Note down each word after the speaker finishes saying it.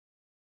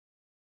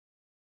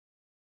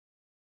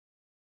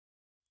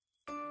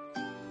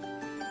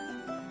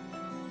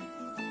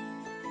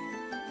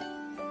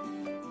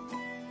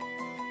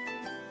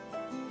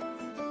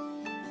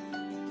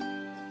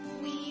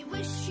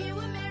wish you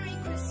a Merry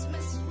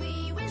Christmas.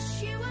 We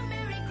wish you a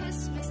Merry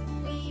Christmas.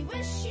 We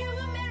wish you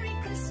a Merry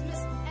Christmas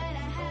and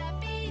a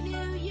Happy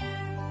New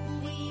Year.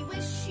 We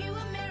wish you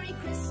a Merry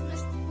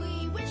Christmas.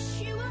 We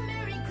wish you a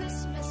Merry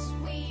Christmas.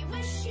 We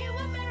wish you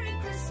a Merry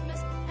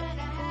Christmas and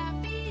a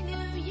Happy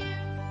New Year.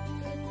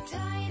 Good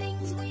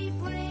tidings we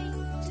bring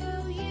to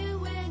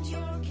you and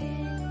your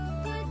kin.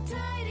 Good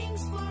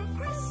tidings for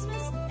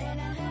Christmas and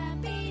a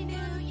Happy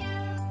New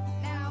Year.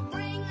 Now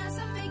bring us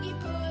a figgy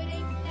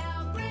pudding.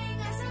 Now bring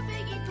us a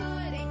figgy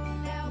pudding.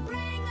 Now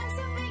bring us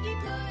a figgy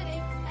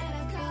pudding and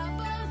a cup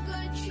of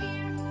good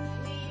cheer.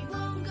 We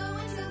won't go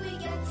until we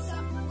get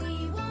some.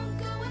 We won't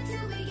go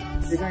until we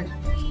get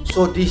some.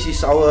 So this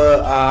is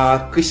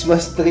our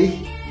Christmas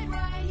tree.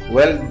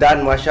 Well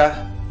done,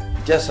 Masha.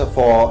 Just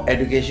for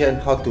education,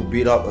 how to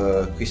build up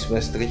a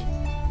Christmas tree.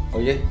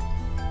 Okay,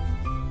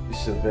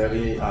 it's a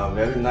very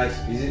nice.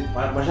 Is it,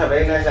 Masha?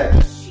 Very nice, right?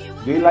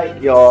 Do you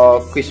like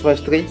your Christmas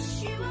tree?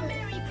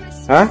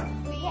 Huh?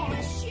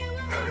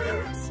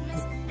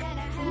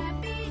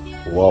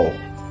 Wow,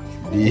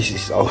 this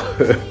is our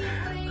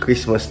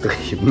Christmas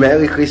tree.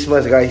 Merry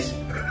Christmas, guys.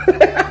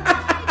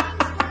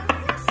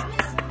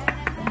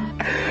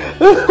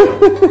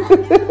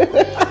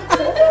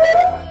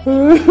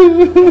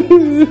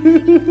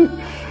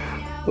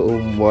 Oh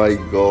my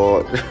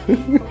god.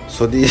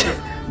 So this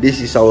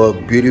is our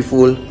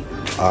beautiful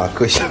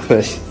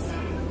Christmas.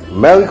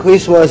 Merry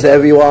Christmas,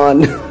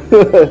 everyone.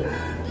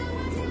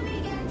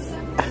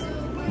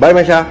 Bye,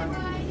 Masha.